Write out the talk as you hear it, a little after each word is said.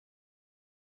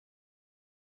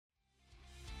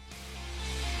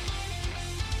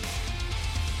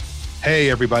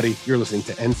Hey, everybody, you're listening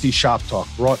to NC Shop Talk,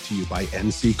 brought to you by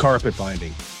NC Carpet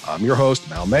Binding. I'm your host,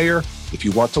 Mal Mayer. If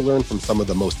you want to learn from some of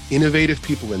the most innovative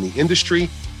people in the industry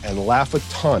and laugh a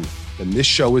ton, then this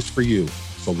show is for you.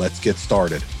 So let's get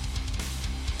started.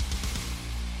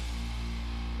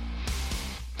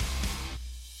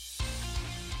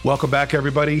 Welcome back,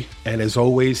 everybody. And as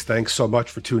always, thanks so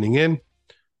much for tuning in.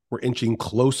 We're inching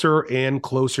closer and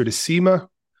closer to SEMA.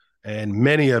 And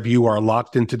many of you are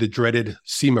locked into the dreaded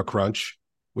SEMA crunch,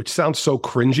 which sounds so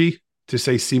cringy to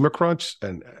say SEMA crunch.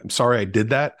 And I'm sorry I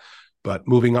did that. But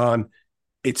moving on,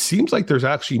 it seems like there's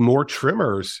actually more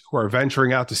trimmers who are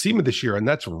venturing out to SEMA this year. And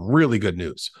that's really good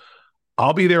news.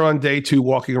 I'll be there on day 2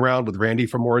 walking around with Randy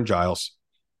from Moore & Giles.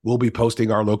 We'll be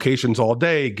posting our locations all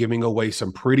day, giving away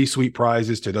some pretty sweet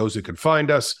prizes to those who can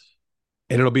find us.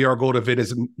 And it'll be our goal to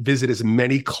visit as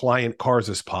many client cars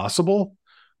as possible.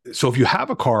 So if you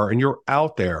have a car and you're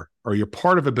out there or you're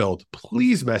part of a build,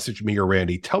 please message me or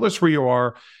Randy. Tell us where you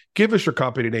are. Give us your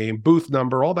company name, booth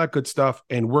number, all that good stuff.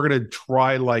 And we're going to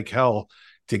try like hell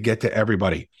to get to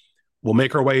everybody. We'll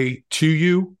make our way to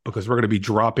you because we're going to be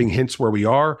dropping hints where we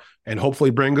are and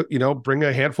hopefully bring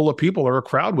a handful of people or a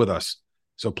crowd with us.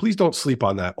 So please don't sleep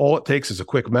on that. All it takes is a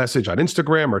quick message on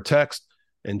Instagram or text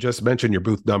and just mention your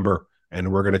booth number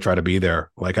and we're going to try to be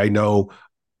there. Like I know,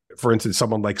 for instance,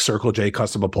 someone like Circle J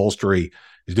Custom Upholstery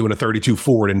is doing a 32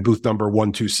 Ford in booth number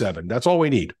 127. That's all we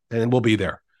need, and we'll be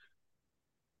there.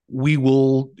 We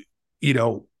will,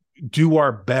 do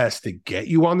our best to get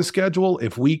you on the schedule.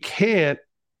 If we can't,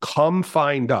 come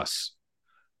find us.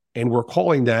 And we're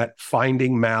calling that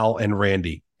Finding Mal and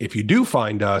Randy. If you do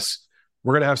find us,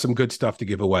 we're going to have some good stuff to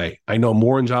give away. I know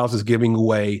Moore & Giles is giving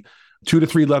away 2 to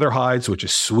 3 leather hides, which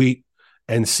is sweet.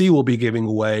 NC will be giving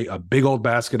away a big old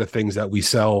basket of things that we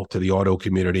sell to the auto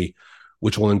community,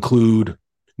 which will include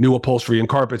new upholstery and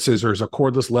carpet scissors, a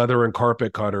cordless leather and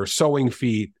carpet cutter, sewing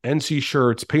feet, NC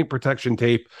shirts, paint protection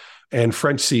tape, and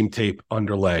French seam tape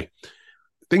underlay.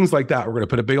 Things like that. We're going to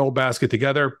put a big old basket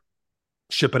together,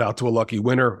 ship it out to a lucky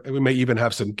winner, and we may even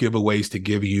have some giveaways to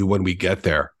give you when we get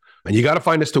there. And you got to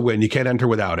find us to win. You can't enter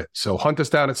without it. So hunt us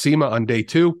down at SEMA on day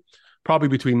 2, probably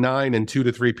between 9 and 2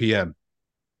 to 3 p.m.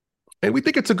 And we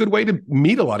think it's a good way to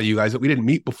meet a lot of you guys that we didn't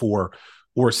meet before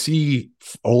or see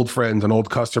old friends and old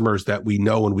customers that we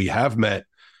know and we have met,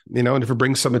 and if it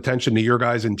brings some attention to your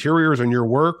guys' interiors and your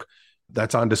work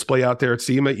that's on display out there at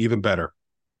SEMA, even better.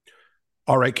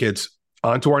 All right, kids,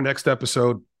 on to our next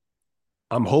episode.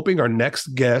 I'm hoping our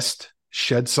next guest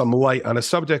sheds some light on a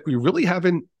subject we really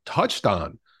haven't touched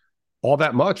on all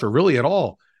that much or really at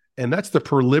all. And that's the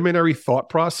preliminary thought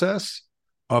process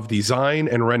of design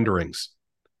and renderings.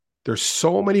 There's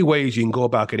so many ways you can go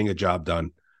about getting a job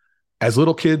done. As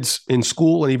little kids in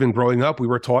school and even growing up, we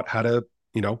were taught how to,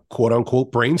 quote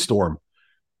unquote, brainstorm.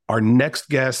 Our next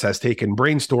guest has taken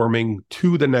brainstorming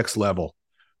to the next level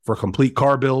for complete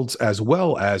car builds as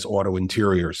well as auto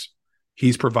interiors.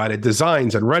 He's provided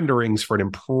designs and renderings for an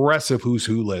impressive who's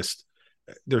who list.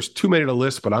 There's too many to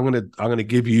list, but I'm going to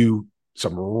give you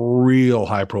some real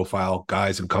high profile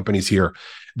guys and companies here.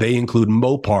 They include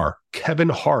Mopar, Kevin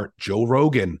Hart, Joe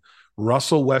Rogan,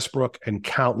 Russell Westbrook, and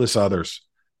countless others.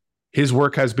 His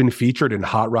work has been featured in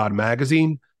Hot Rod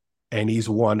Magazine, and he's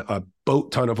won a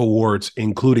boat ton of awards,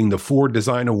 including the Ford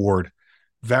Design Award,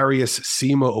 various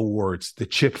SEMA awards, the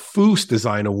Chip Foose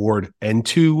Design Award, and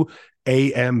 2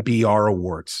 AMBR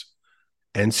awards.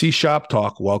 NC Shop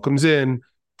Talk welcomes in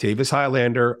Tavis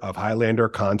Highlander of Highlander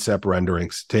Concept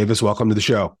Renderings. Tavis, welcome to the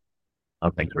show.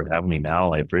 Oh, thanks for having me,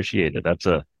 Mal. I appreciate it. That's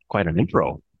quite an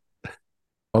intro.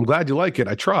 I'm glad you like it.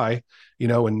 I try,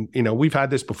 we've had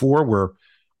this before where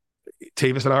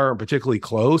Tavis and I aren't particularly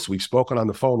close. We've spoken on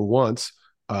the phone once,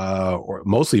 or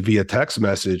mostly via text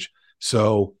message.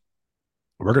 So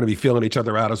we're going to be feeling each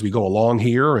other out as we go along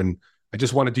here. And I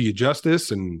just want to do you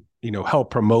justice and, help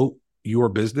promote your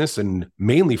business and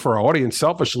mainly for our audience,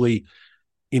 selfishly,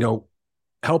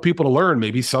 help people to learn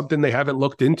maybe something they haven't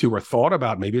looked into or thought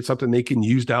about. Maybe it's something they can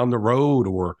use down the road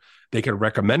or they can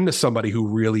recommend to somebody who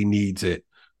really needs it,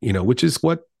 which is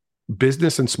what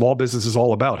business and small business is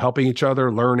all about, helping each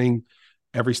other, learning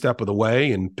every step of the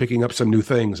way and picking up some new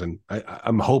things. And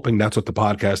I'm hoping that's what the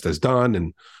podcast has done.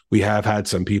 And we have had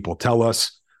some people tell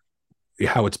us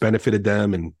how it's benefited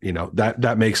them. And,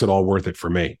 that makes it all worth it for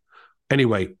me.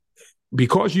 Anyway,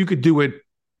 because you could do it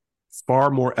far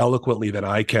more eloquently than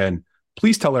I can,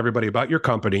 please tell everybody about your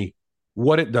company,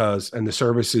 what it does, and the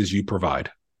services you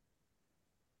provide.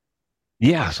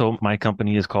 Yeah, so my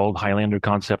company is called Highlander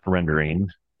Concept Rendering.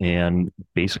 And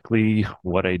basically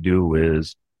what I do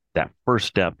is that first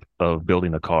step of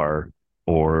building a car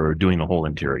or doing the whole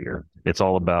interior. It's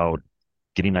all about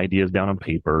getting ideas down on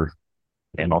paper,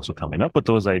 and also coming up with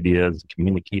those ideas,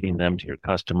 communicating them to your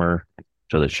customer,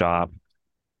 to the shop.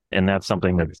 And that's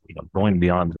something that's, going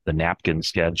beyond the napkin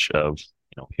sketch of,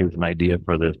 here's an idea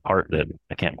for this part that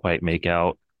I can't quite make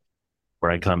out.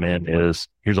 Where I come in is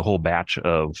here's a whole batch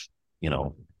of,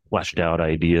 fleshed out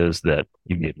ideas that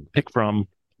you can pick from.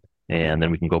 And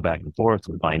then we can go back and forth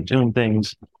and fine tune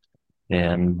things.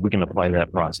 And we can apply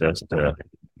that process to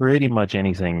pretty much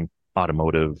anything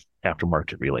automotive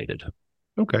aftermarket related.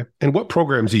 Okay. And what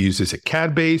programs do you use? Is it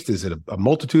CAD based? Is it a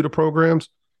multitude of programs?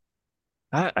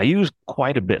 I use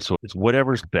quite a bit. So it's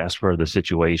whatever's best for the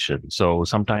situation. So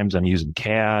sometimes I'm using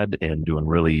CAD and doing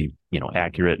really,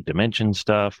 accurate dimension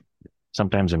stuff.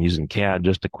 Sometimes I'm using CAD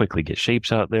just to quickly get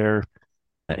shapes out there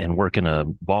and work in a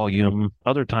volume.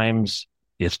 Other times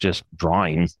it's just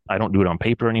drawing. I don't do it on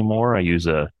paper anymore. I use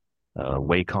a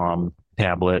Wacom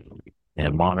tablet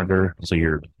and monitor. So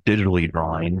you're digitally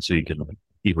drawing so you can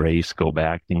erase, go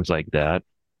back, things like that.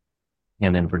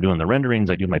 And then for doing the renderings,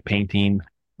 I do my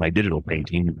digital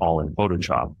painting all in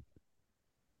Photoshop.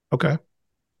 Okay.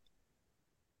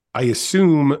 I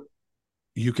assume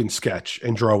you can sketch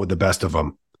and draw with the best of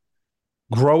them.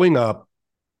 Growing up,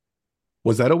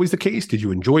 was that always the case? Did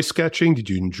you enjoy sketching? Did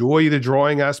you enjoy the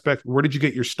drawing aspect? Where did you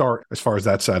get your start as far as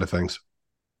that side of things?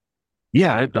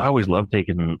 Yeah, I always loved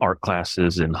taking art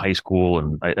classes in high school.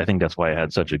 And I think that's why I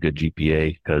had such a good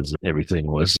GPA, because everything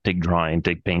was take drawing,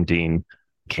 take painting,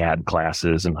 CAD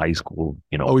classes in high school.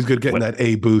 Always good getting that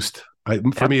A boost.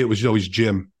 For me, it was always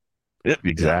gym.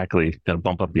 Exactly. Kind of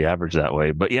bump up the average that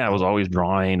way. But yeah, I was always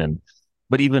drawing.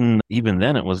 But even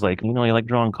then it was like, you like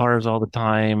drawing cars all the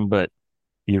time, but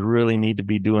you really need to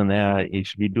be doing that. You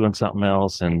should be doing something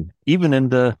else. And even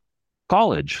into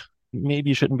college, maybe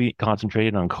you shouldn't be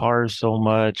concentrating on cars so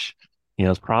much.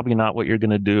 It's probably not what you're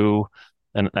going to do.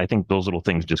 And I think those little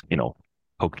things just,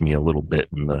 poked me a little bit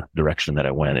in the direction that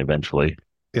I went eventually.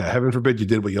 Yeah. Heaven forbid you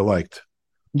did what you liked.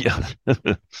 Yeah.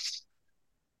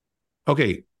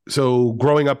 Okay. So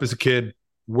growing up as a kid,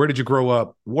 where did you grow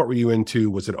up? What were you into?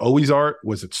 Was it always art?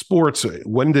 Was it sports?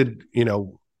 When did,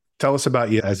 tell us about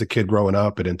you as a kid growing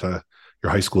up and into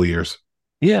your high school years.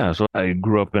 Yeah, so I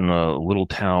grew up in a little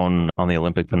town on the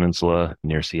Olympic Peninsula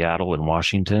near Seattle in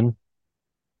Washington.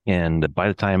 And by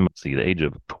the time, the age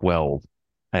of 12,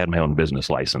 I had my own business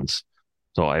license.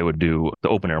 So I would do the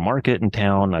open air market in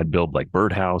town. I'd build like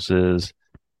birdhouses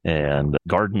and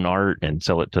garden art and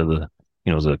sell it to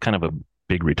it was a kind of a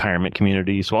big retirement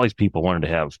community. So all these people wanted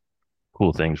to have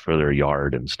cool things for their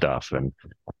yard and stuff. And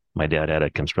my dad had a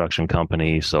construction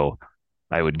company. So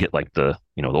I would get like the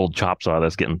old chop saw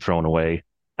that's getting thrown away.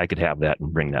 I could have that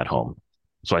and bring that home.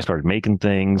 So I started making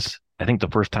things. I think the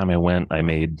first time I went, I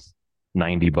made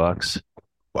 $90.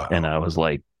 Wow. And I was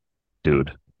like,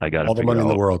 dude, I got all the money in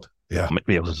the world. Yeah.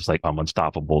 It was just like, I'm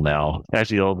unstoppable now.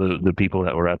 Actually, all the people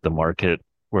that were at the market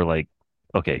were like,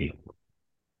 okay,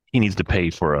 he needs to pay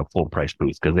for a full price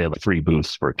booth, because they had like free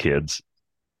booths for kids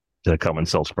to come and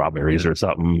sell strawberries or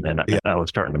something. And I was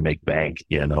starting to make bank,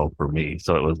 for me.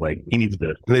 So it was like, he needs to.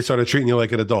 And they started treating you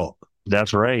like an adult.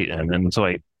 That's right. And then so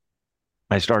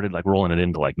I started like rolling it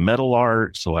into like metal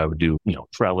art. So I would do,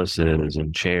 trellises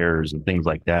and chairs and things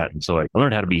like that. And so I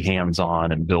learned how to be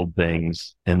hands-on and build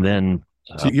things. And then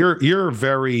so you're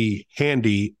very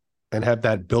handy and have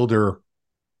that builder.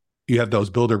 You have those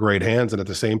builder grade hands, and at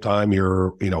the same time,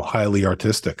 you're highly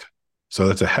artistic. So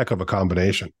that's a heck of a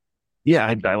combination.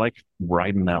 Yeah, I like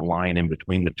riding that line in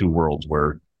between the two worlds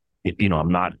where,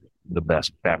 I'm not the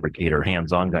best fabricator,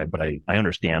 hands-on guy, but I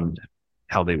understand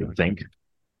how they would think,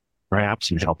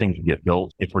 perhaps, and how things would get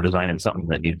built. If we're designing something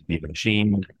that needs to be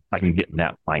machined, I can get in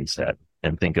that mindset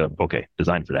and think of, okay,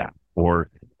 design for that. Or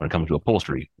when it comes to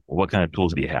upholstery, what kind of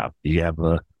tools do you have? Do you have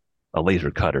a laser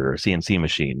cutter, a CNC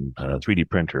machine, a 3D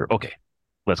printer? Okay,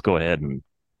 let's go ahead and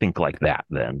think like that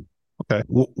then. Okay.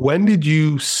 When did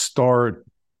you start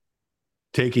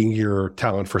taking your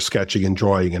talent for sketching and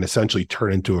drawing and essentially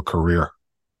turn into a career?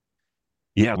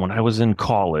 Yeah, when I was in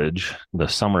college, the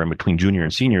summer in between junior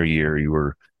and senior year, you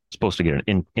were supposed to get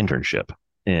an internship.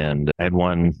 And I had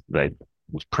one that I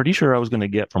was pretty sure I was going to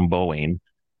get from Boeing,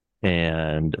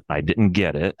 and I didn't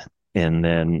get it. And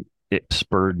then it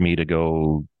spurred me to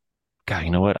go, God, you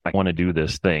know what? I want to do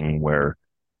this thing where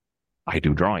I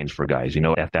do drawings for guys.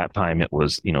 At that time it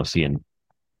was, seeing,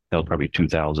 that was probably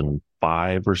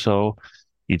 2005 or so.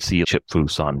 You'd see a chip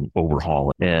foose on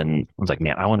overhaul. And I was like,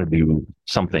 man, I want to do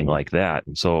something like that.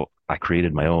 And so I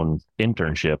created my own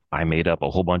internship. I made up a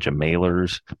whole bunch of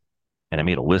mailers, and I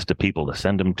made a list of people to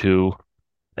send them to.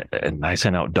 And I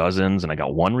sent out dozens, and I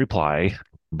got one reply,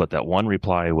 but that one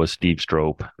reply was Steve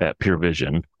Strope at Pure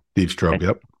Vision. Steve Strope,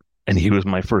 yep. And he was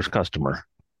my first customer.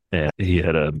 And he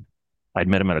had a I'd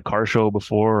met him at a car show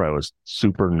before. I was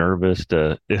super nervous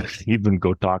to even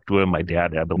go talk to him. My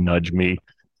dad had to nudge me.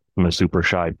 I'm a super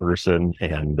shy person.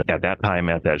 And at that time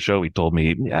at that show, he told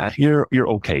me, yeah, you're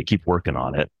okay. Keep working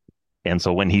on it. And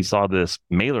so when he saw this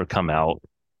mailer come out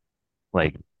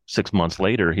like 6 months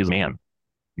later, he's, man,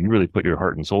 you really put your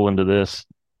heart and soul into this.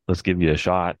 Let's give you a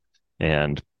shot.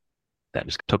 And that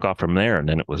just took off from there. And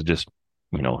then it was just,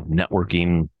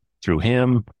 networking through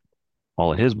him,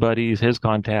 all of his buddies, his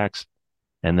contacts,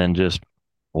 and then just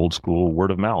old school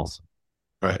word of mouth.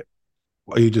 Right.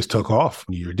 Well, you just took off.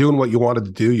 You're doing what you wanted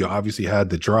to do. You obviously had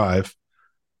the drive.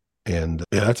 And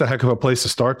yeah, that's a heck of a place to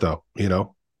start, though,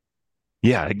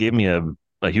 Yeah, it gave me a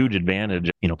huge advantage,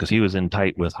 because he was in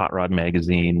tight with Hot Rod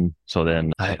Magazine. So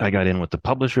then I got in with the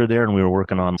publisher there, and we were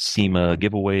working on SEMA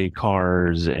giveaway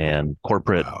cars and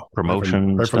corporate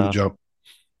promotion right stuff. from the jump.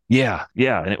 Yeah,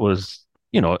 yeah. And it was,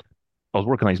 I was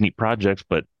working on these neat projects,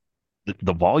 but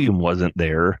the volume wasn't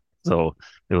there. So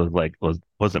it was like,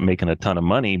 wasn't making a ton of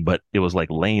money, but it was like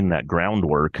laying that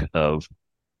groundwork of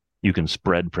you can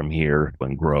spread from here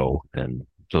and grow. And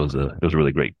so it was a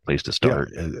really great place to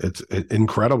start. Yeah, it's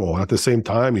incredible. At the same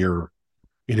time, you're,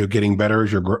 getting better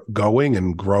as you're going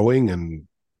and growing. And,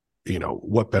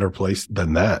 what better place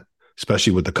than that,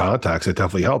 especially with the contacts, it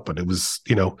definitely helped. But it was,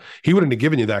 he wouldn't have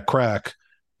given you that crack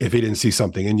if he didn't see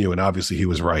something in you. And obviously he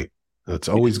was right. It's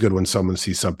always good when someone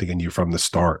sees something in you from the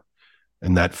start,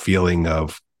 and that feeling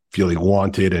of feeling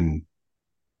wanted and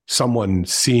someone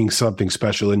seeing something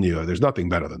special in you. There's nothing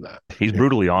better than that. He's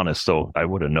brutally honest, so I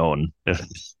would have known if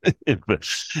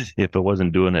it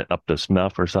wasn't doing it up to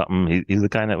snuff or something. He's the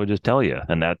kind that would just tell you,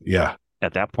 and that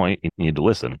at that point you need to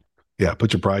listen. Yeah,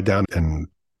 put your pride down and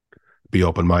be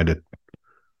open-minded.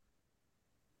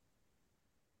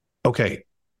 Okay,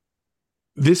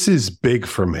 this is big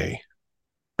for me,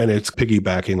 and it's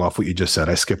piggybacking off what you just said.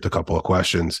 I skipped a couple of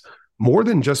questions. More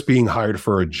than just being hired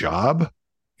for a job,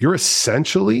 you're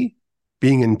essentially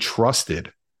being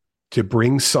entrusted to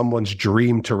bring someone's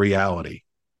dream to reality.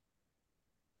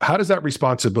 How does that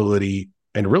responsibility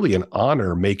and really an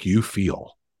honor make you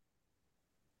feel?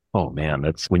 Oh man,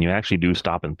 that's when you actually do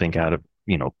stop and think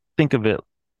think of it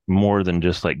more than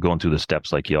just like going through the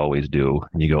steps like you always do.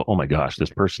 And you go, oh my gosh, this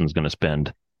person's going to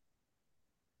spend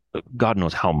God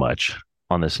knows how much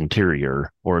on this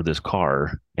interior or this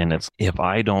car. And if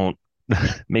I don't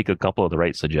make a couple of the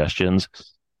right suggestions,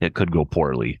 it could go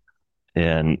poorly.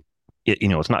 And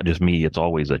it's not just me, it's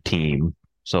always a team.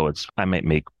 So I might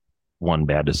make one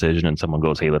bad decision and someone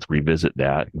goes, hey, let's revisit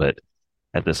that. But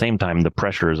at the same time, the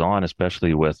pressure is on,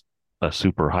 especially with a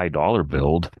super high dollar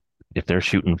build. If they're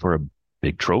shooting for a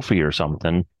big trophy or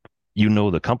something,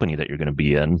 the company that you're going to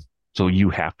be in. So you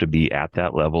have to be at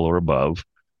that level or above.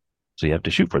 So you have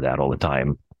to shoot for that all the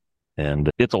time.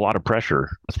 And it's a lot of pressure.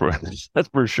 That's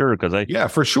for sure. Yeah,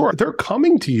 for sure. They're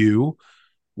coming to you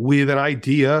with an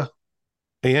idea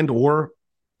and or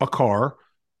a car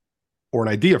or an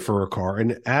idea for a car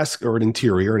or an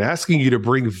interior, and asking you to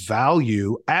bring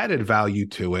added value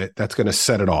to it. That's going to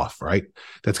set it off, right?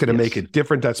 That's going to make it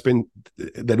different.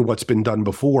 Than what's been done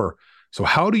before. So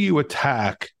how do you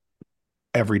attack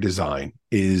every design?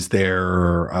 Is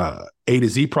there A to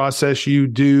Z process you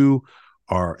do,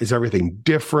 or is everything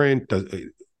different?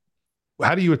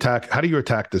 How do you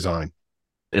attack design?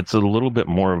 It's a little bit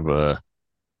more of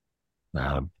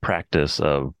a practice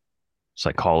of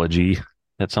psychology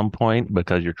at some point,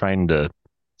 because you're trying to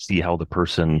see how the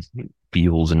person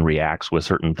feels and reacts with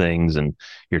certain things, and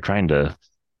you're trying to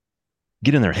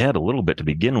get in their head a little bit to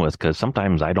begin with, because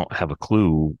sometimes I don't have a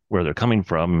clue where they're coming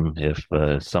from if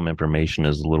some information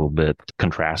is a little bit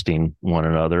contrasting one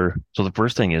another. So the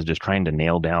first thing is just trying to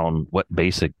nail down what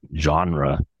basic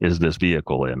genre is this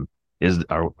vehicle in.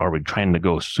 Are we trying to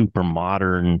go super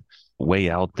modern, way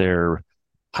out there,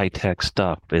 high-tech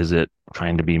stuff? Is it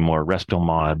trying to be more resto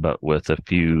mod, but with a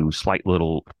few slight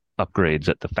little upgrades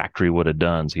that the factory would have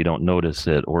done so you don't notice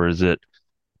it? Or is it,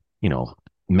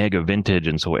 mega vintage,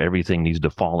 and so everything needs to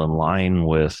fall in line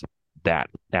with that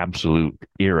absolute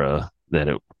era that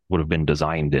it would have been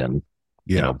designed in?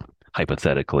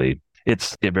 Hypothetically.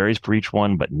 It varies for each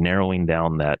one, but narrowing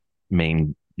down that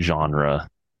main genre,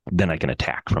 then I can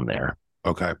attack from there.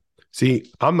 Okay.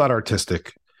 See, I'm not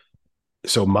artistic.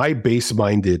 So my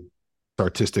base-minded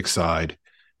artistic side,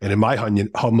 and in my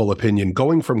humble opinion,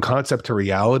 going from concept to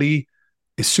reality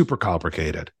is super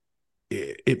complicated.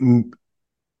 And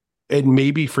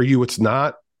maybe for you it's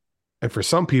not, and for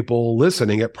some people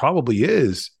listening, it probably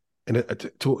is. And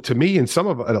to me, and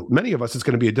many of us, it's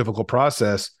going to be a difficult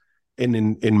process. And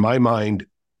in my mind,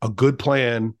 a good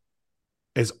plan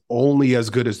is only as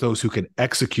good as those who can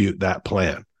execute that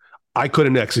plan. I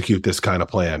couldn't execute this kind of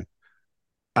plan.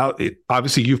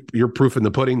 Obviously you're proof in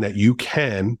the pudding that you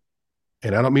can,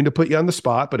 and I don't mean to put you on the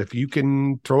spot, but if you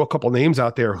can throw a couple names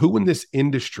out there, who in this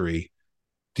industry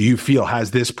do you feel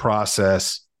has this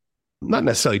process, not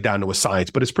necessarily down to a science,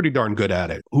 but is pretty darn good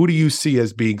at it? Who do you see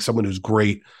as being someone who's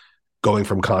great going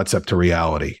from concept to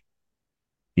reality?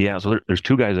 Yeah, so there's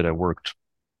two guys that I worked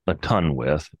a ton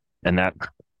with, and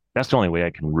that's the only way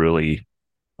I can really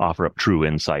offer up true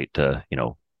insight to,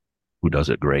 who does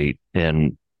it great.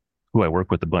 And who I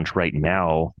work with a bunch right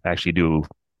now,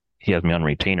 he has me on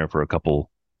retainer for a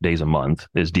couple days a month,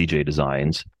 is DJ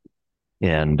Designs.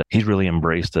 And he's really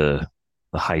embraced the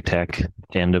high tech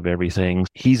end of everything.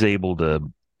 He's able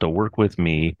to work with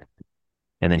me,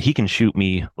 and then he can shoot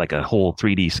me like a whole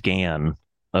 3D scan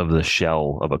of the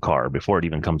shell of a car before it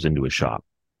even comes into his shop.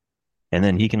 And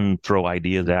then he can throw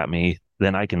ideas at me.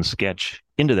 Then I can sketch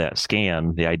into that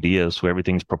scan the ideas so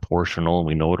everything's proportional and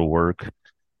we know it'll work.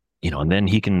 And then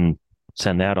he can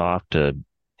send that off to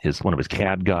one of his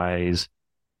CAD guys.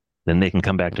 Then they can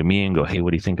come back to me and go, hey,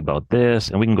 what do you think about this?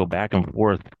 And we can go back and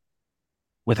forth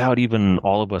without even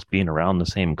all of us being around the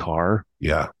same car.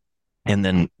 Yeah. And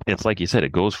then it's like you said,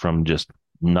 it goes from just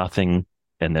nothing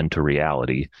and then to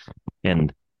reality.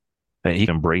 And he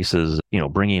embraces,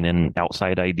 bringing in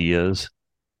outside ideas.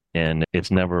 And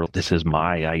it's never, this is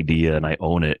my idea and I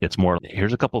own it. It's more,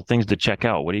 here's a couple of things to check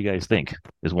out. What do you guys think?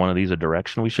 Is one of these a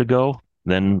direction we should go?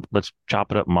 Then let's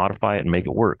chop it up, modify it, and make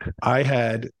it work. I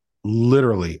had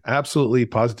literally, absolutely,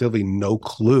 positively no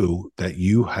clue that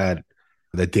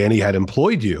Danny had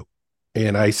employed you.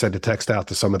 And I sent a text out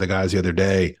to some of the guys the other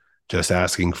day, just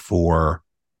asking for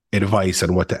advice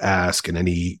on what to ask and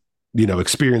any,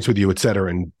 experience with you, et cetera.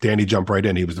 And Danny jumped right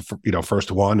in. He was the first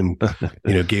one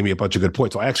and, gave me a bunch of good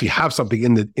points. So I actually have something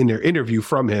in their interview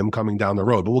from him coming down the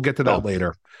road, but we'll get to that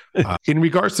later. In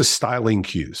regards to styling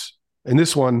cues, and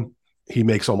this one, he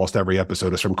makes almost every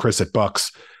episode, is from Chris at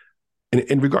Bucks.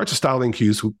 In regards to styling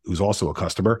cues, who's also a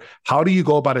customer, how do you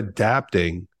go about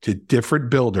adapting to different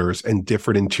builders and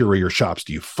different interior shops?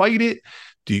 Do you fight it?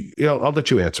 I'll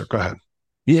let you answer. Go ahead.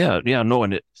 Yeah. No.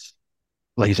 And it's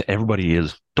like you said, everybody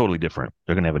is totally different.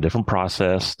 They're going to have a different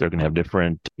process. They're going to have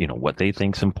different, what they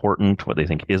think's important, what they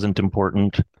think isn't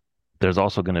important. There's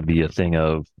also going to be a thing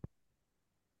of,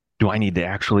 do I need to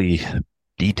actually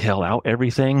detail out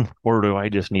everything, or do I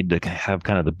just need to have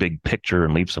kind of the big picture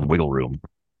and leave some wiggle room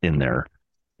in there?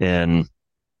 And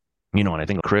and I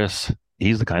think Chris,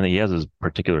 he's the kind that he has his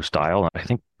particular style. I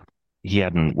think he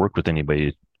hadn't worked with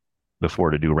anybody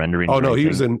before to do rendering. Oh no, he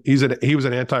was an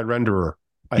anti-renderer.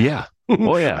 Yeah.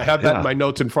 Oh yeah. I have that in my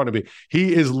notes in front of me.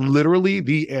 He is literally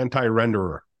the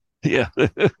anti-renderer. Yeah.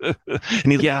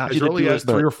 And as early as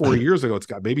 3 or 4 years ago, it's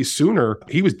got maybe sooner,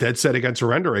 he was dead set against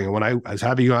rendering. And when I was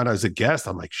having you on as a guest,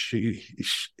 I'm like,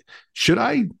 should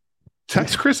I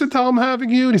text Chris and tell him I'm having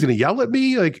you? And he's going to yell at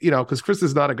me, because Chris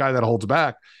is not a guy that holds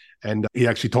back. And he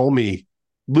actually told me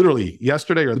literally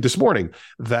yesterday or this morning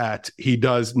that he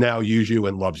does now use you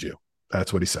and loves you.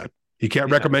 That's what he said. He can't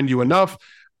recommend you enough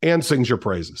and sings your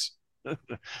praises.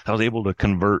 I was able to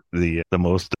convert the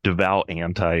most devout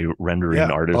anti-rendering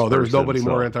artist. Oh, there's nobody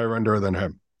more anti-renderer than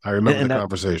him. I remember the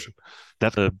conversation.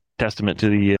 That's a testament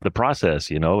to the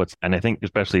process, and I think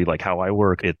especially like how I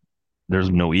work, there's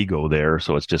no ego there.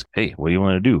 So it's just, hey, what do you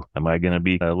want to do? Am I going to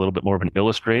be a little bit more of an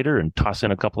illustrator and toss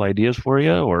in a couple ideas for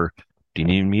you? Or do you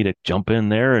need me to jump in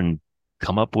there and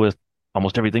come up with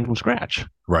almost everything from scratch?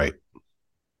 Right.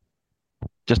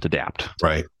 Just adapt.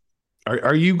 Right.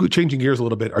 Are you changing gears a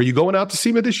little bit? Are you going out to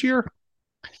SEMA this year?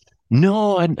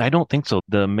 No, I don't think so.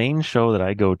 The main show that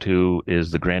I go to is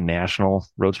the Grand National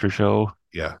Roadster Show.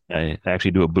 Yeah. I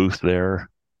actually do a booth there,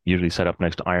 usually set up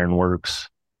next to Ironworks,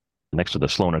 next to the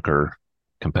Slonaker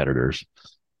competitors.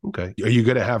 Okay. Are you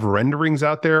going to have renderings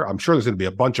out there? I'm sure there's going to be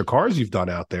a bunch of cars you've done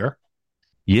out there.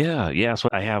 Yeah. So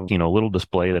I have, a little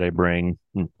display that I bring,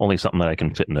 only something that I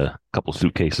can fit in a couple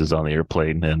suitcases on the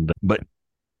airplane. But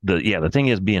the thing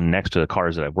is being next to the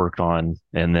cars that I've worked on.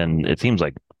 And then it seems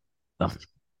like a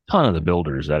ton of the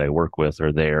builders that I work with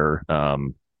are there.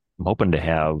 I'm hoping to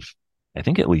have, I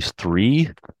think, at least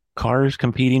 3 cars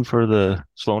competing for the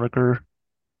Slonaker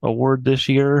Award this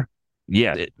year.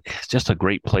 Yeah, it's just a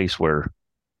great place where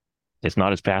it's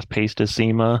not as fast paced as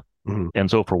SEMA. Mm-hmm.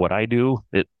 And so for what I do,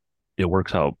 it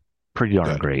works out pretty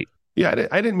darn great. Yeah,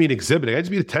 I didn't mean exhibiting. I just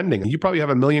mean attending. You probably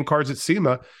have a million cars at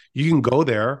SEMA. You can go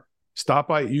there, stop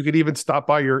by. You could even stop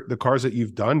by the cars that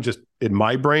you've done. Just in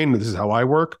my brain, this is how I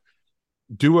work.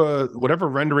 Do whatever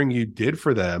rendering you did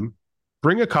for them.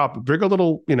 Bring a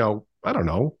little, I don't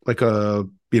know, like a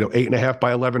 8.5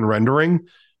 by 11 rendering.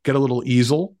 Get a little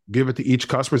easel, give it to each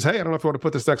customer. Say, hey, I don't know if you want to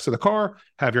put this next to the car,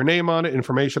 have your name on it,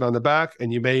 information on the back,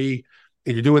 and you may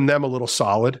And you're doing them a little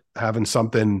solid, having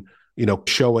something,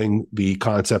 showing the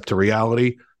concept to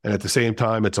reality. And at the same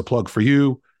time, it's a plug for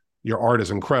you. Your art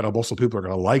is incredible, so people are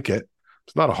going to like it.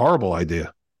 It's not a horrible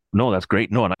idea. No, that's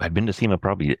great. No, and I've been to SEMA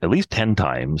probably at least 10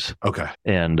 times. Okay.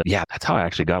 And yeah, that's how I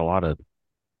actually got a lot of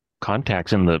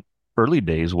contacts in the early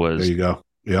days was there you go.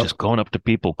 Yep. Just going up to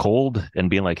people cold and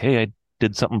being like, hey, I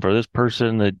did something for this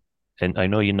person and I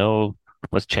know,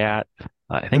 let's chat.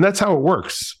 And that's how it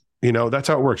works. That's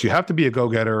how it works. You have to be a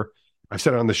go-getter. I've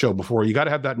said it on the show before. You got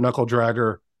to have that knuckle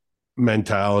dragger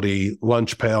mentality,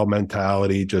 lunch pail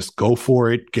mentality. Just go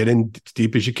for it. Get in as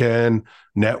deep as you can.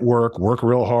 Network, work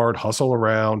real hard, hustle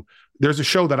around. There's a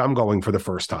show that I'm going for the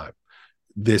first time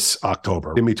this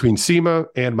October in between SEMA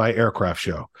and my aircraft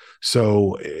show.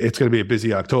 So it's going to be a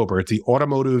busy October. It's the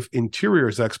Automotive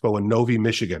Interiors Expo in Novi,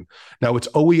 Michigan. Now it's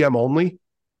OEM only.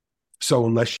 So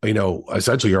unless,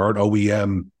 essentially you're an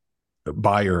OEM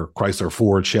buyer, Chrysler,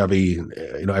 Ford, Chevy,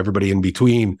 everybody in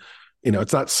between,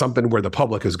 it's not something where the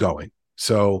public is going.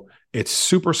 So it's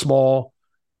super small.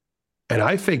 And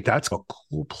I think that's a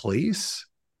cool place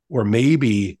where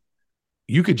maybe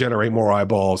you could generate more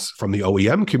eyeballs from the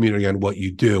OEM community on what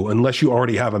you do, unless you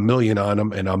already have 1 million on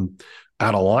them and I'm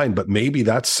out of line. But maybe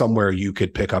that's somewhere you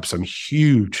could pick up some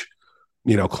huge,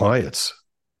 clients.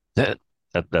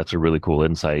 That's a really cool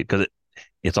insight because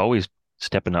it's always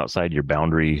stepping outside your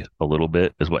boundary a little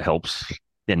bit is what helps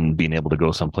in being able to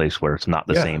go someplace where it's not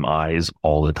the same eyes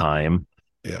all the time.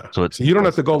 Yeah. So you don't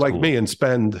have to go like cool. me and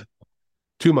spend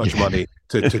too much money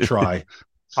to try.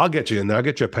 I'll get you in there. I'll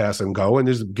get you a pass and go and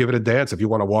just give it a dance if you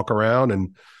want to walk around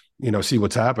and, see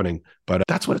what's happening. But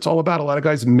that's what it's all about. A lot of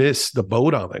guys miss the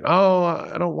boat on like, oh,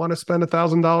 I don't want to spend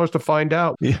 $1,000 to find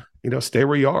out. Yeah. Stay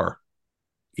where you are.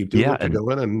 Keep doing what you're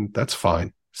doing, and that's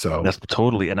fine. So that's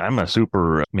totally. And I'm a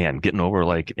super man getting over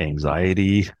like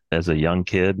anxiety as a young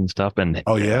kid and stuff. And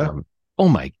oh yeah. Oh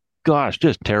my gosh,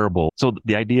 just terrible. So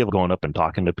the idea of going up and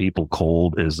talking to people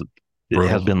cold it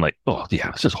has been like, oh yeah,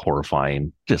 it's just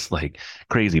horrifying, just like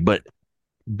crazy. But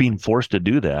being forced to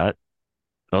do that,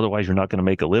 otherwise you're not going to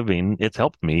make a living. It's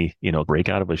helped me, break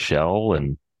out of a shell,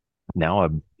 and now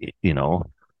I'm,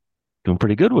 doing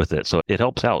pretty good with it. So it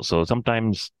helps out. So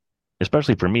sometimes,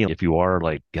 especially for me, if you are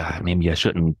like, God, maybe I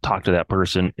shouldn't talk to that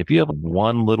person. If you have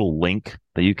one little link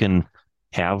that you can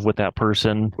have with that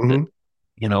person,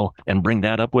 that, and bring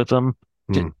that up with them.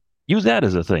 Use that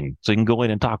as a thing so you can go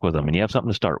in and talk with them and you have something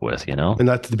to start with, And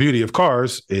that's the beauty of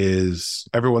cars is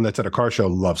everyone that's at a car show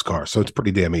loves cars. So it's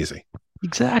pretty damn easy.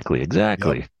 Exactly.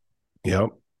 Yep.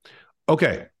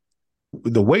 Okay.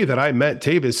 The way that I met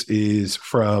Tavis is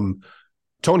from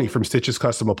Tony from Stitches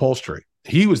Custom Upholstery.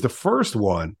 He was the first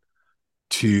one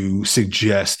to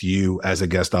suggest you as a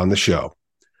guest on the show.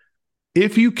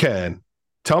 If you can,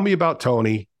 tell me about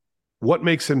Tony, what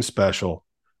makes him special,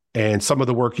 and some of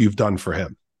the work you've done for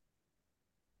him.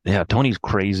 Yeah, Tony's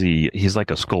crazy. He's like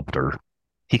a sculptor.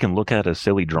 He can look at a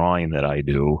silly drawing that I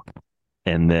do,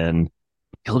 and then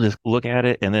he'll just look at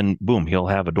it, and then boom, he'll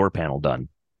have a door panel done.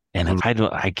 And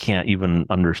I can't even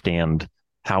understand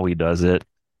how he does it,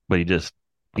 but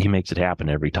he makes it happen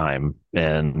every time.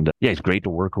 And yeah, he's great to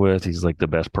work with. He's like the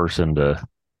best person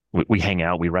we hang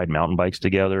out, we ride mountain bikes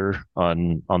together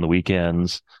on the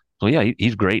weekends. So yeah,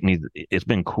 he's great. And it's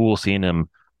been cool seeing him,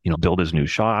 build his new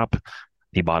shop.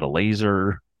 He bought a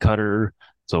laser cutter.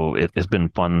 So it's been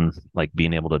fun, like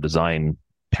being able to design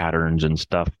patterns and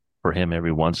stuff for him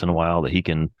every once in a while that he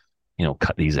can,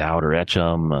 cut these out or etch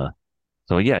them.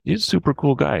 So yeah, he's a super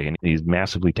cool guy and he's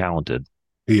massively talented.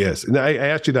 He is. And I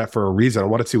asked you that for a reason. I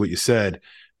want to see what you said.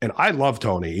 And I love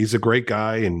Tony. He's a great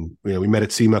guy. And, we met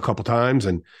at SEMA a couple times,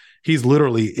 and he's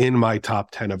literally in my top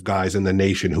 10 of guys in the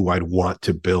nation who I'd want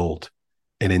to build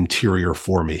an interior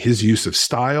for me. His use of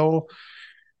style,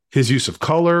 his use of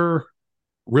color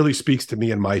really speaks to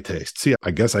me and my taste. See,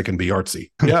 I guess I can be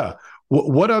artsy. Yeah.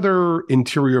 What other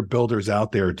interior builders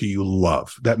out there do you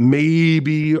love that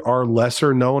maybe are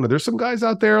lesser known? Are there some guys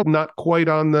out there not quite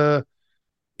on the,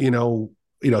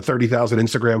 30,000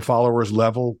 Instagram followers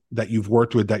level that you've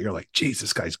worked with that you're like, geez,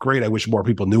 this guy's great. I wish more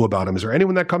people knew about him. Is there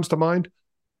anyone that comes to mind?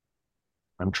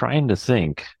 I'm trying to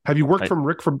think. Have you worked from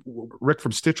Rick from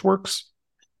Stitchworks?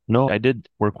 No, I did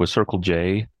work with Circle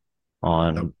J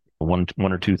on one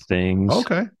or two things.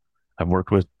 Okay. I've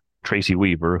worked with Tracy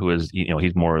Weaver, who is,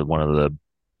 he's more one of the,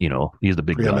 he's the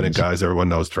big preeminent guys. Everyone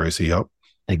knows Tracy. Yep.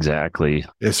 Exactly.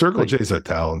 Yeah, Circle J is a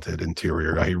talented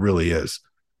interior guy. He really is.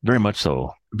 Very much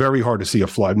so. Very hard to see a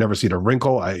flaw. I've never seen a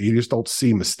wrinkle. You just don't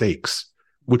see mistakes,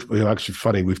 which actually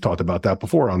funny. We've talked about that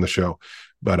before on the show.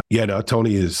 But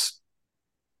Tony is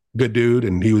good dude,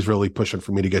 and he was really pushing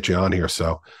for me to get you on here.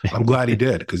 So I'm glad he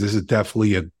did, because this is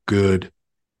definitely a good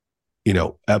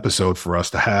episode for us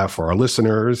to have for our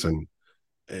listeners. And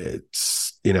it's,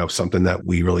 something that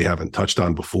we really haven't touched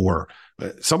on before.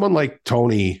 Someone like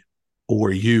Tony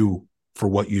or you, for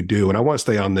what you do, and I want to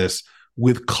stay on this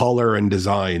with color and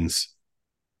designs.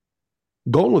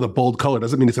 Going with a bold color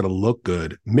doesn't mean it's going to look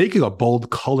good. Making a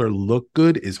bold color look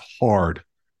good is hard.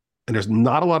 And there's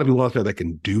not a lot of people out there that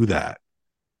can do that.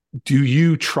 Do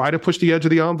you try to push the edge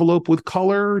of the envelope with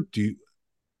color?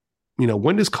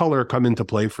 When does color come into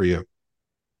play for you?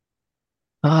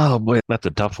 Oh boy, that's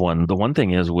a tough one. The one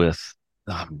thing is with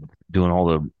doing all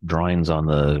the drawings on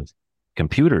the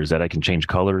computers that I can change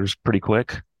colors pretty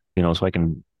quick, so I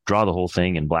can draw the whole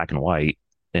thing in black and white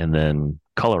and then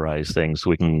colorize things so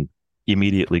we can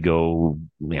immediately go,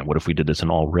 man, what if we did this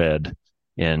in all red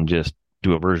and just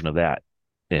do a version of that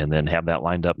and then have that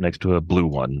lined up next to a blue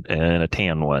one and a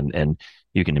tan one. And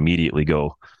you can immediately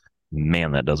go,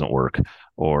 man, that doesn't work.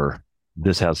 Or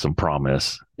this has some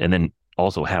promise. And then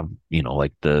also have,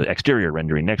 like the exterior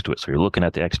rendering next to it. So you're looking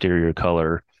at the exterior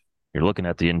color, you're looking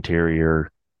at the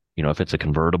interior, if it's a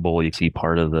convertible, you see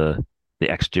part of the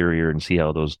exterior and see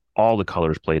how all the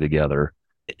colors play together.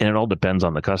 And it all depends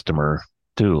on the customer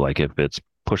too. Like if it's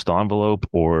push the envelope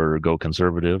or go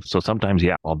conservative. So sometimes,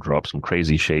 I'll draw up some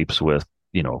crazy shapes with,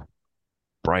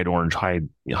 bright orange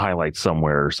highlights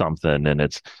somewhere or something. And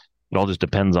it all just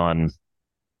depends on,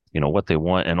 what they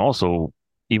want. And also,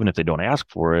 even if they don't ask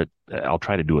for it, I'll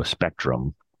try to do a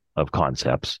spectrum of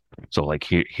concepts. So like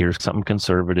here's something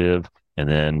conservative, and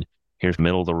then here's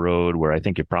middle of the road where I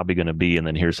think you're probably going to be, and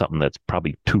then here's something that's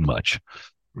probably too much.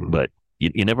 Mm-hmm. But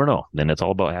you never know. Then it's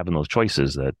all about having those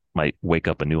choices that might wake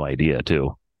up a new idea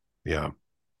too. Yeah.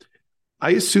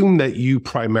 I assume that you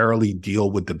primarily deal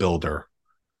with the builder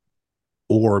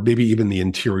or maybe even the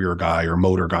interior guy or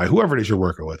motor guy, whoever it is you're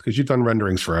working with, because you've done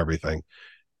renderings for everything.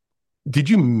 Did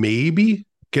you maybe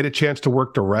get a chance to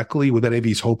work directly with any of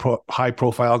these high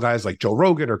profile guys like Joe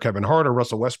Rogan or Kevin Hart or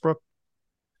Russell Westbrook?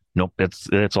 Nope.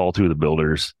 It's all through the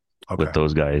builders with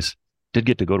those guys. Did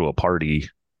get to go to a party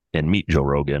and meet Joe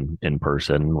Rogan in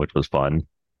person, which was fun.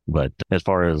 But as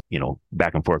far as,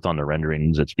 back and forth on the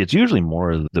renderings, it's usually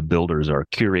more the builders are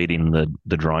curating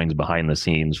the drawings behind the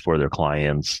scenes for their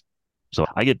clients. So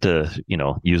I get to,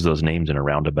 use those names in a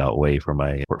roundabout way for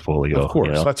my portfolio. Of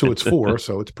course, that's who it's for.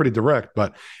 So it's pretty direct,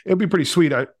 but it'd be pretty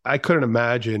sweet. I couldn't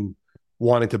imagine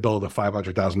wanting to build a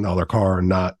 $500,000 car and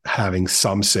not having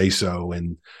some say-so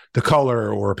in the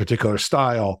color or a particular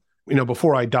style.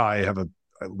 Before I die,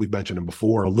 we've mentioned it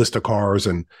before, a list of cars,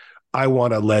 and I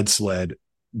want a lead sled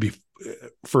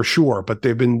for sure, but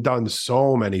they've been done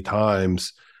so many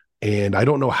times and I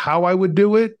don't know how I would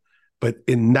do it, but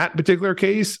in that particular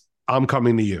case, I'm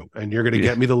coming to you and you're going to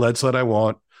get me the lead sled I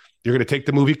want. You're going to take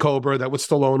the movie Cobra that what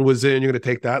Stallone was in. You're going to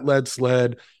take that lead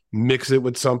sled, mix it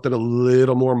with something a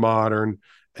little more modern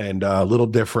and a little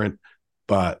different.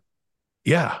 But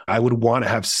yeah, I would want to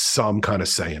have some kind of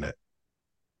say in it.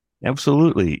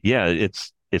 Absolutely. Yeah. It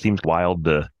seems wild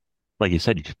to, like you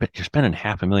said, you're spending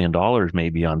 $500,000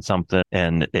 maybe on something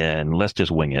and let's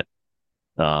just wing it.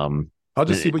 I'll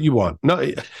just see what you want.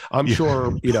 No, I'm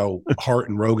sure, Hart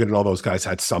and Rogan and all those guys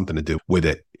had something to do with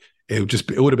it.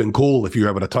 It would have been cool if you were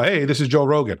able to tell, hey, this is Joe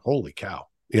Rogan. Holy cow.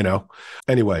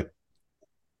 Anyway,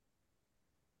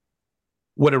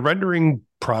 when a rendering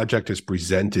project is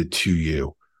presented to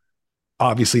you,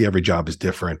 obviously every job is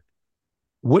different.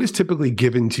 What is typically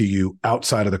given to you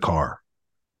outside of the car?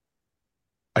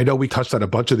 I know we touched on a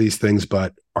bunch of these things,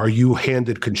 but are you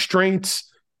handed constraints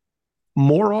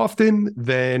more often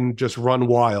than just run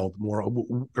wild more,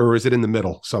 or is it in the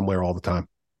middle somewhere all the time?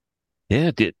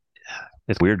 Yeah,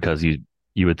 it's weird because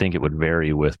you would think it would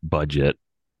vary with budget,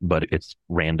 but it's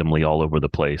randomly all over the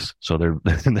place. So there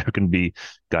can be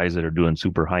guys that are doing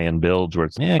super high-end builds where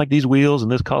it's like these wheels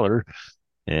and this color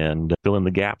and fill in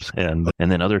the gaps. And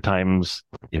then other times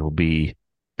it will be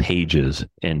pages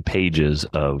and pages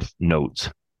of notes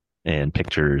and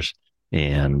pictures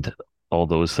and all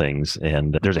those things.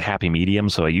 And there's a happy medium.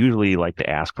 So I usually like to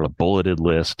ask for a bulleted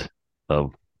list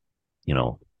of,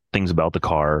 things about the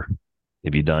car.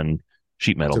 Have you done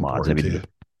sheet metal mods?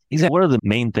 What are the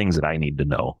main things that I need to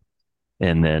know?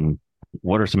 And then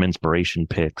what are some inspiration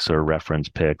picks or reference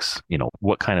picks?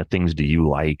 What kind of things do you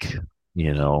like?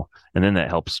 And then that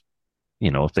helps,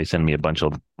 if they send me a bunch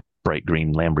of bright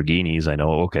green Lamborghinis, I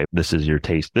know, okay, this is your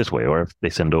taste this way. Or if they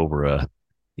send over a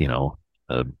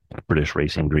British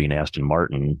racing green Aston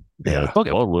Martin,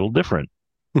 okay, well, a little different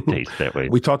taste that way.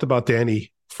 We talked about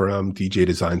Danny from DJ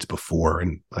Designs before.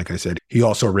 And like I said, he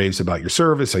also raves about your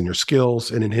service and your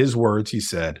skills. And in his words, he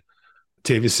said,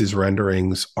 Tavis's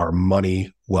renderings are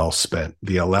money well spent.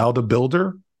 They allow the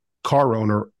builder, car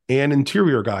owner, and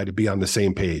interior guy to be on the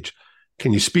same page.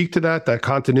 Can you speak to that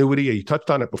continuity? You touched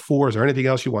on it before. Is there anything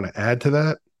else you want to add to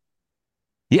that?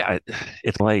 Yeah,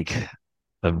 it's like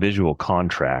a visual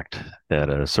contract at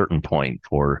a certain point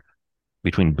for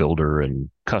between builder and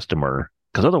customer,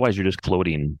 because otherwise you're just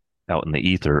floating out in the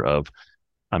ether of,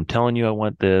 I'm telling you I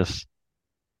want this,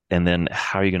 and then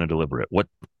how are you going to deliver it? What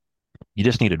you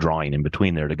just need a drawing in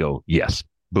between there to go, yes,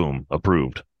 boom,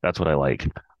 approved. That's what I like,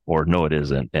 or no, it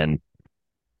isn't. And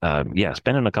yeah,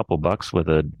 spending a couple bucks with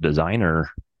a designer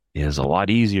is a lot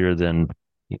easier than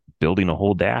building a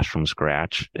whole dash from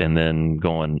scratch and then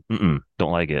going,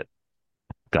 don't like it,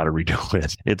 got to redo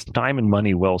it. It's time and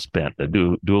money well spent to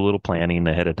do a little planning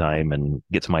ahead of time and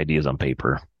get some ideas on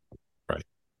paper. Right.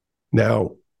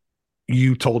 Now,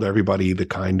 you told everybody the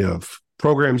kind of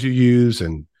programs you use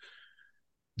and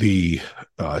the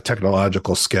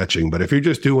technological sketching, but if you're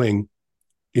just doing,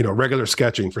 regular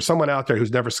sketching for someone out there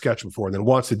who's never sketched before and then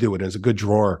wants to do it and is a good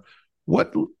drawer,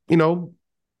 what,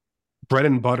 bread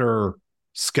and butter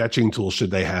sketching tools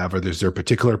should they have? Or is there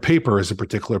particular paper? Is there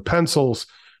particular pencils?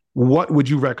 What would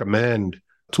you recommend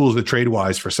tools of trade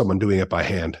wise for someone doing it by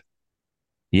hand?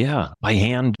 Yeah, by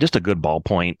hand, just a good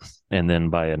ballpoint, and then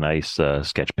buy a nice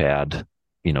sketch pad,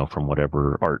 from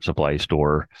whatever art supply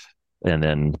store, and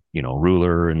then,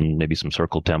 ruler and maybe some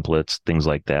circle templates, things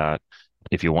like that.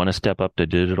 If you want to step up to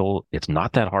digital, it's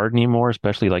not that hard anymore,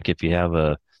 especially like if you have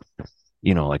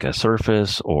like a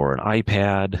Surface or an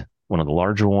iPad, one of the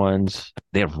larger ones.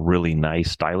 They have really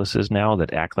nice styluses now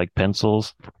that act like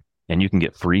pencils, and you can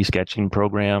get free sketching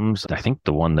programs. I think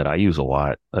the one that I use a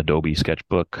lot, Adobe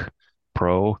Sketchbook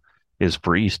Pro, is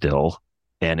free still,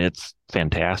 and it's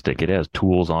fantastic. It has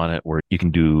tools on it where you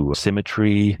can do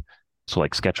symmetry. So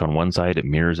like sketch on one side, it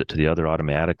mirrors it to the other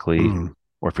automatically.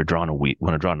 Or if you're drawing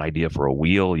want to draw an idea for a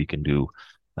wheel, you can do,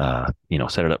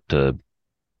 set it up to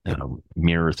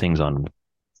mirror things on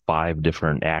 5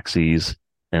 different axes.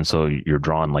 And so you're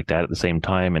drawing like that at the same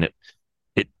time. And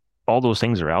it all those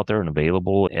things are out there and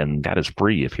available, and that is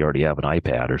free if you already have an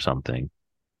iPad or something.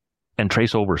 And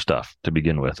trace over stuff to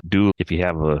begin with. If you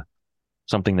have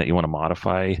something that you want to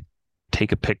modify,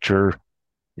 take a picture,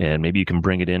 and maybe you can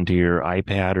bring it into your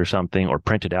iPad or something, or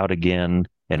print it out again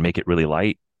and make it really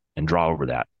light and draw over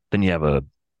that. Then you have a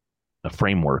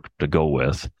framework to go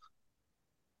with.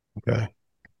 Okay.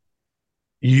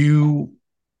 You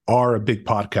are a big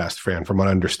podcast fan, from what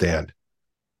I understand.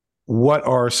 What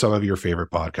are some of your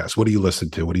favorite podcasts? What do you listen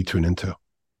to? What do you tune into?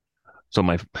 So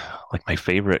my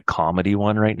favorite comedy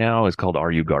one right now is called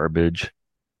Are You Garbage?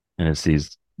 And it's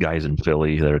these guys in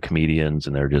Philly that are comedians,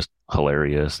 and they're just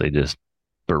hilarious. They just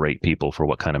berate people for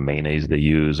what kind of mayonnaise they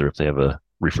use, or if they have a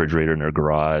refrigerator in their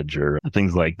garage or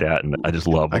things like that. And I just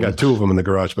love them. I got 2 of them in the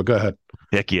garage, but go ahead.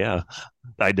 Heck yeah.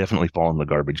 I definitely fall in the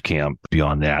garbage camp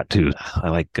beyond that too. I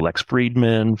like Lex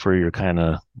Friedman for your kind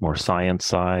of more science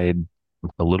side,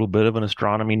 a little bit of an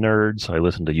astronomy nerd. So I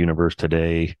listen to Universe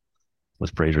Today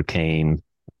with Fraser Kane,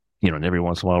 and every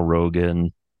once in a while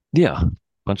Rogan. Yeah, a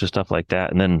bunch of stuff like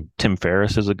that. And then Tim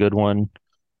Ferriss is a good one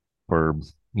for,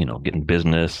 getting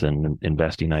business and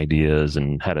investing ideas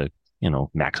and how to,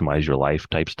 maximize your life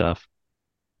type stuff.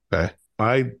 Okay.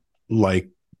 I like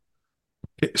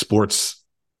sports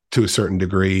to a certain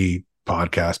degree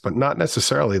podcasts, but not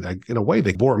necessarily that. In a way,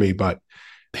 they bore me, but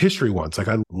history ones, like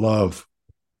I love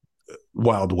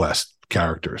Wild West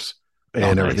characters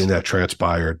and everything that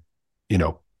transpired,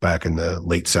 back in the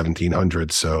late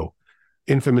 1700s. So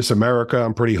Infamous America,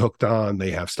 I'm pretty hooked on.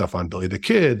 They have stuff on Billy the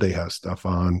Kid. They have stuff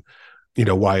on,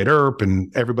 Wyatt Earp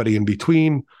and everybody in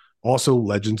between. Also,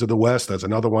 Legends of the West. That's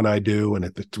another one I do. And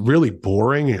it's really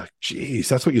boring. You're like, geez,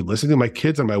 that's what you listen to? My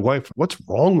kids and my wife, what's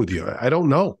wrong with you? I don't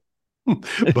know.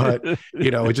 But,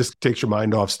 it just takes your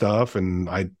mind off stuff. And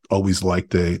I always like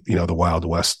the Wild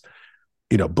West,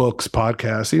 books,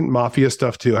 podcasts, even mafia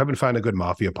stuff too. I haven't found a good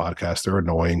mafia podcast. They're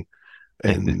annoying.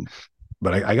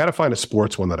 But I got to find a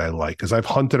sports one that I like, because I've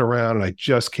hunted around and I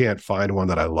just can't find one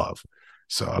that I love.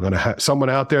 So I'm going to have someone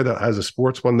out there that has a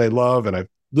sports one they love. And I've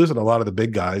listened to a lot of the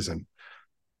big guys, and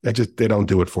they don't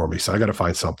do it for me. So I got to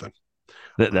find something.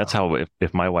 That's how,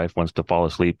 if my wife wants to fall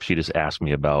asleep, she just asks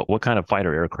me about what kind of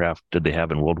fighter aircraft did they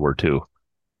have in World War II?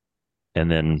 And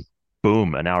then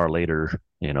boom, an hour later,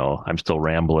 I'm still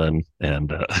rambling,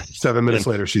 and 7 minutes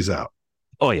later, she's out.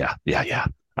 Oh yeah.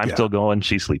 I'm still going.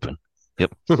 She's sleeping.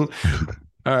 Yep. All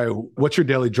right. What's your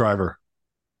daily driver?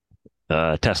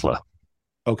 Tesla.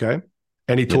 Okay.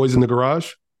 Any toys in the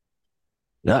garage?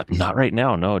 Not right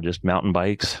now. No, just mountain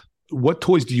bikes. What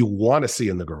toys do you want to see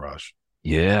in the garage?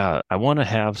 Yeah, I want to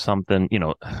have something,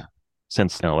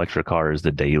 since an electric car is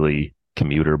the daily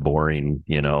commuter boring,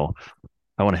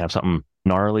 I want to have something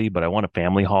gnarly, but I want a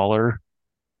family hauler.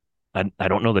 I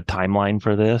don't know the timeline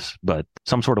for this, but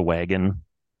some sort of wagon.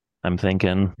 I'm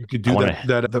thinking You could I do want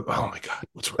to. oh my God,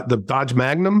 what's the Dodge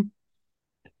Magnum?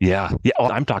 Yeah, yeah. Oh,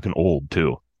 I'm talking old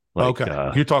too. Like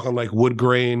Okay. You're talking like wood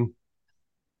grain,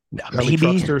 semi maybe,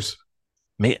 trucksters.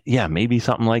 yeah, maybe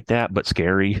something like that, but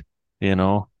scary. You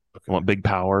know, I Okay. want big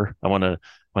power. I want to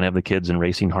have the kids in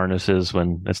racing harnesses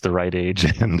when it's the right age,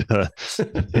 and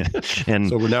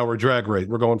So we're drag race.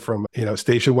 We're going from,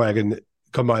 station wagon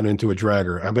combined into a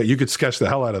dragger. I bet you could sketch the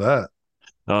hell out of that.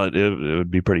 it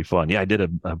would be pretty fun. Yeah, I did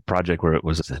a project where it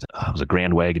was a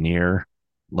Grand Wagoneer,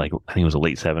 like I think it was a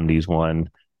late '70s one,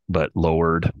 but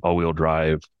lowered, all-wheel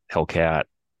drive, Hellcat,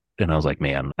 and I was like,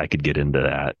 man, I could get into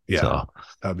that. Yeah, So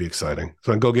that'd be exciting.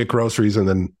 So I can go get groceries and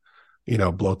then,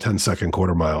 blow 10-second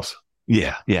quarter miles.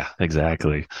 yeah,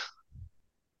 exactly.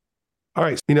 All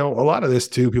right. A lot of this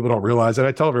too, people don't realize that.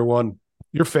 I tell everyone,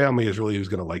 your family is really who's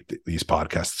going to like these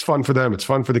podcasts. It's fun for them. It's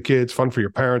fun for the kids, fun for your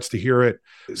parents to hear it.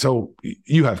 So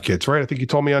you have kids, right? I think you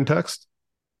told me on text.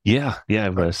 Yeah, I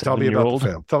have a Tell me about 7-year-old. the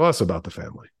family. Tell us about the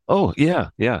family. Oh, yeah.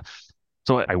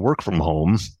 So I work from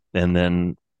home, and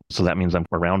then so that means I'm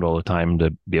around all the time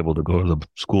to be able to go to the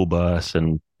school bus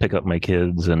and pick up my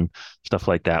kids and stuff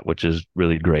like that, which is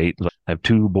really great. I have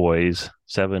two boys,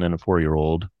 7 and a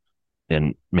 4-year-old,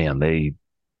 and man, they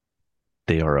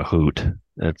are a hoot.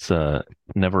 It's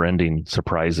never-ending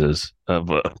surprises of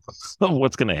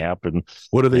what's going to happen.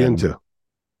 What are they And into?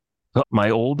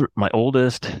 my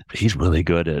oldest, he's really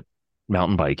good at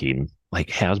mountain biking.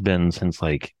 Like has been since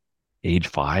like age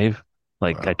 5.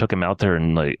 Like I Wow. took him out there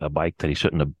in like a bike that he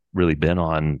shouldn't have really been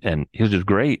on, and he was just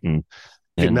great. And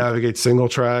Can and navigate single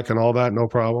track and all that, no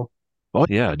problem. oh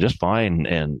yeah, just fine.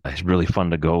 And he's really fun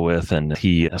to go with. And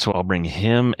so I'll bring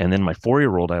him, and then my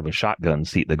 4-year-old, I have a shotgun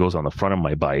seat that goes on the front of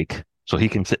my bike, so he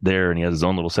can sit there, and he has his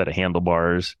own little set of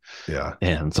handlebars. Yeah.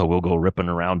 And so we'll go ripping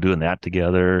around doing that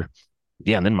together.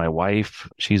 Yeah, and then my wife,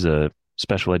 she's a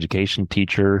special education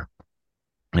teacher,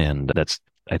 and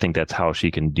I think that's how she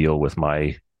can deal with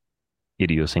my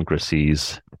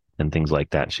idiosyncrasies and things like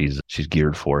that. She's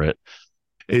geared for it.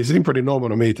 It seemed pretty normal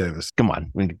to me, Tavis. Come on,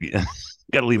 we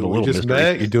got to leave a We little just mystery.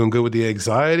 met. You're doing good with the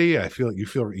anxiety. I feel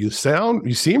you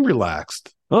seem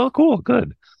relaxed. Oh, cool,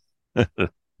 good. Did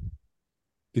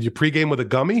you pregame with a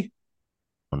gummy?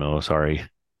 Oh no, sorry,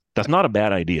 that's not a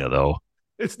bad idea though.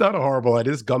 It's not a horrible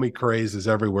idea. This gummy craze is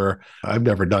everywhere. I've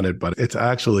never done it, but it's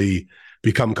actually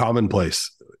become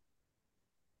commonplace.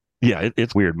 Yeah,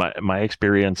 it's weird. My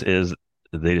experience is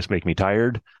they just make me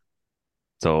tired,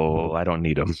 so I don't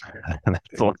need them.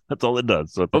 That's all it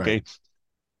does. So okay. Right.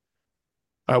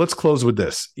 All right, let's close with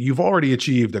this. You've already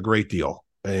achieved a great deal,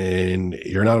 and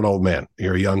you're not an old man.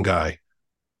 You're a young guy.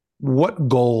 What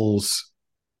goals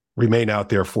remain out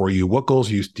there for you? What goals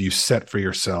do you set for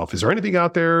yourself? Is there anything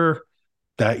out there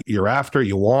that you're after,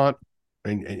 you want,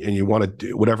 and you want to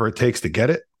do whatever it takes to get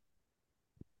it?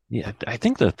 Yeah, I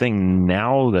think the thing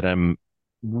now that I'm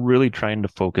really trying to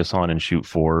focus on and shoot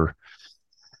for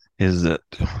is that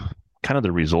kind of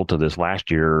the result of this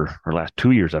last year or last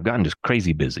 2 years, I've gotten just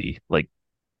crazy busy, like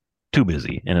too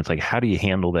busy. And it's like, how do you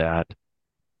handle that?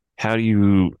 How do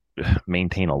you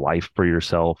maintain a life for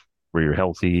yourself where you're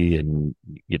healthy and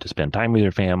you get to spend time with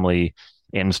your family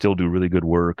and still do really good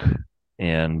work?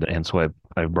 And so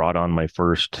I've brought on my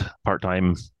first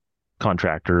part-time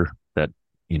contractor that,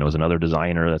 is another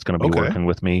designer that's going to be working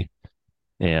with me.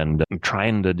 And I'm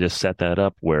trying to just set that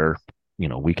up where,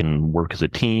 we can work as a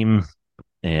team.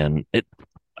 And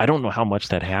I don't know how much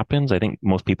that happens. I think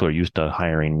most people are used to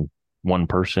hiring one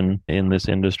person in this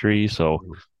industry. So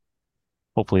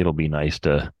hopefully it'll be nice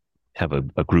to have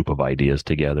a group of ideas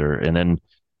together. And then,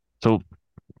 so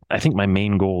I think my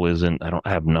main goal isn't, I don't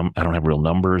have real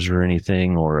numbers or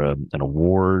anything or an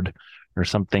award or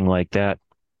something like that.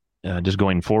 Just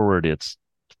going forward, it's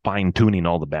fine tuning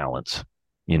all the balance,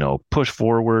 push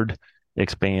forward,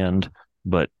 expand,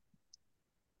 but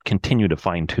continue to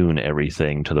fine tune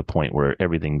everything to the point where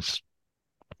everything's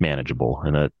manageable.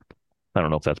 And I don't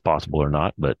know if that's possible or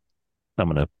not, but I'm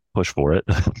going to push for it.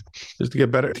 Just to get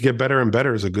better and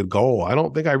better is a good goal. I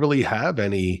don't think I really have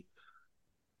any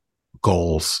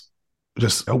goals.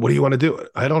 Just, what do you want to do?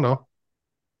 I don't know.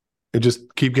 And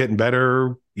just keep getting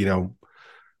better,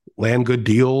 land good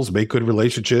deals, make good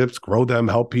relationships, grow them,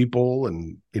 help people,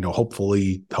 and,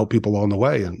 hopefully help people along the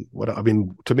way. And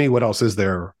to me, what else is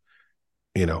there?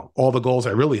 All the goals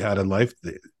I really had in life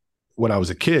when I was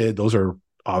a kid, those are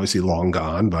obviously long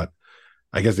gone, but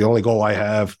I guess the only goal I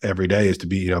have every day is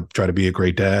to try to be a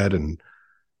great dad, and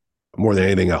more than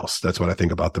anything else, that's what I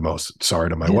think about the most. Sorry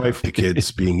to my wife, the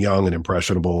kids being young and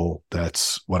impressionable.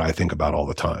 That's what I think about all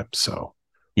the time. So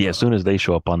Yeah, as soon as they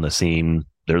show up on the scene,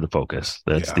 they're the focus.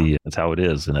 That's how it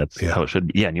is, and that's how it should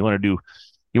be. Yeah, and you want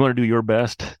to do your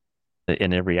best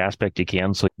in every aspect you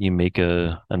can, so you make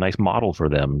a nice model for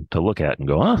them to look at and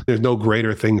go, huh? There's no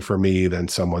greater thing for me than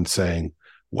someone saying,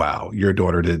 wow, your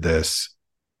daughter did this.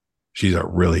 She's a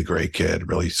really great kid,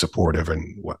 really supportive.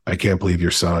 And I can't believe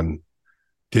your son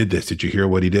did this. Did you hear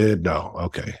what he did? No.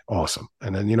 Okay. Awesome.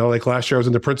 And then, like last year I was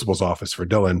in the principal's office for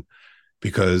Dylan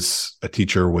because a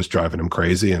teacher was driving him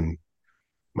crazy, and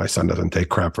my son doesn't take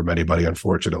crap from anybody,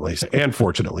 unfortunately, and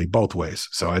fortunately, both ways.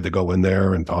 So I had to go in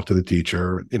there and talk to the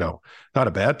teacher, not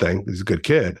a bad thing. He's a good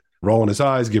kid, rolling his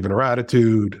eyes, giving her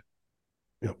attitude,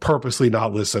 purposely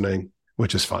not listening,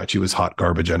 which is fine. She was hot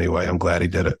garbage anyway. I'm glad he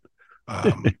did it.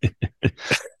 I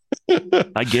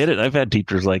get it. I've had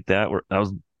teachers like that where I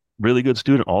was a really good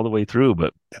student all the way through,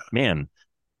 but man,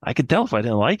 I could tell if I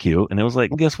didn't like you. And it was like,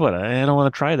 well, guess what? I don't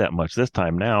want to try that much this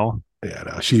time now. Yeah,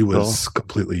 no, she was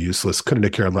completely useless. Couldn't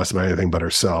have cared less about anything but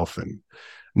herself, and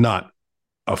not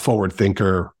a forward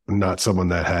thinker, not someone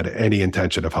that had any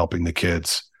intention of helping the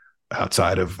kids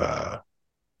outside of,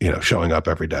 showing up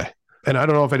every day. And I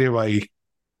don't know if anybody,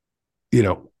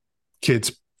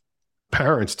 kids'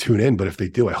 parents tune in, but if they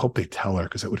do, I hope they tell her,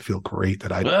 because it would feel great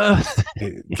that I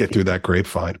get through that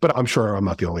grapevine. But I'm sure I'm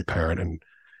not the only parent. And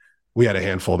we had a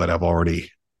handful that I've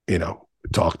already,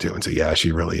 talked to and say, yeah,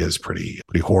 she really is pretty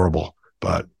horrible.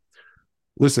 But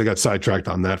listen, I got sidetracked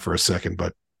on that for a second,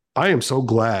 but I am so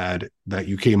glad that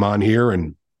you came on here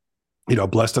and,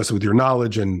 blessed us with your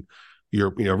knowledge, and you're,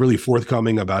 really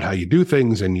forthcoming about how you do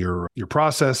things and your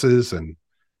processes. And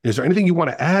is there anything you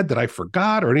want to add that I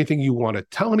forgot, or anything you want to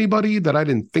tell anybody that I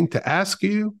didn't think to ask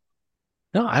you?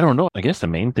 No, I don't know. I guess the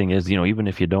main thing is, even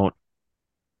if you don't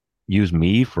use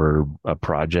me for a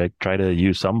project, try to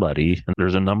use somebody. And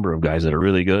there's a number of guys that are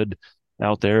really good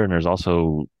out there. And there's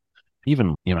also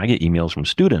even, I get emails from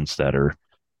students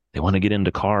they want to get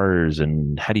into cars,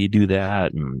 and how do you do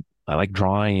that? And I like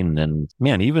drawing, and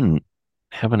man, even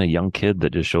having a young kid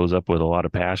that just shows up with a lot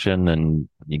of passion, and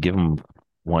you give them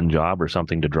one job or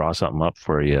something to draw something up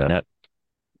for you.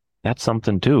 That's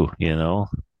something too,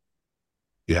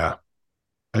 Yeah.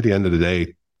 At the end of the day,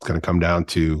 it's going to come down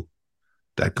to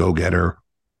that go-getter,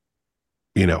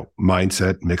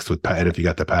 mindset mixed with, and if you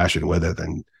got the passion with it,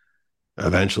 then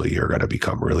eventually you're going to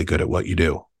become really good at what you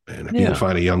do. And if you can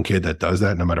find a young kid that does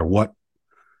that, no matter what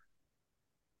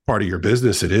part of your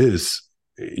business it is,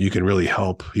 he can really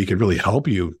help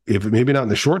you, if maybe not in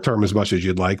the short term as much as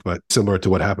you'd like, but similar to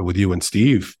what happened with you and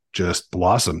Steve, just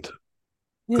blossomed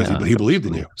because he believed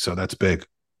in you. So that's big.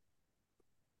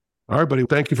 All right, buddy.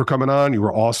 Thank you for coming on. You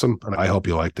were awesome. And I hope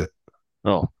you liked it.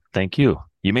 Oh, thank you.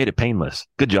 You made it painless.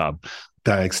 Good job.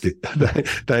 Thanks.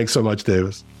 Thanks so much,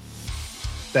 Tavis.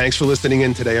 Thanks for listening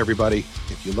in today, everybody.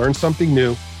 If you learned something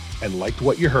new and liked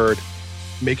what you heard,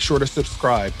 make sure to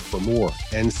subscribe for more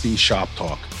NC Shop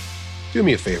Talk. Do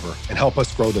me a favor and help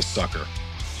us grow this sucker.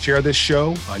 Share this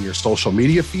show on your social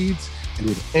media feeds and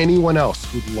with anyone else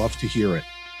who'd love to hear it.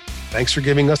 Thanks for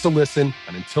giving us a listen.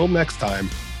 And until next time,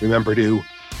 remember to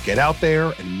get out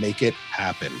there and make it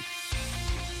happen.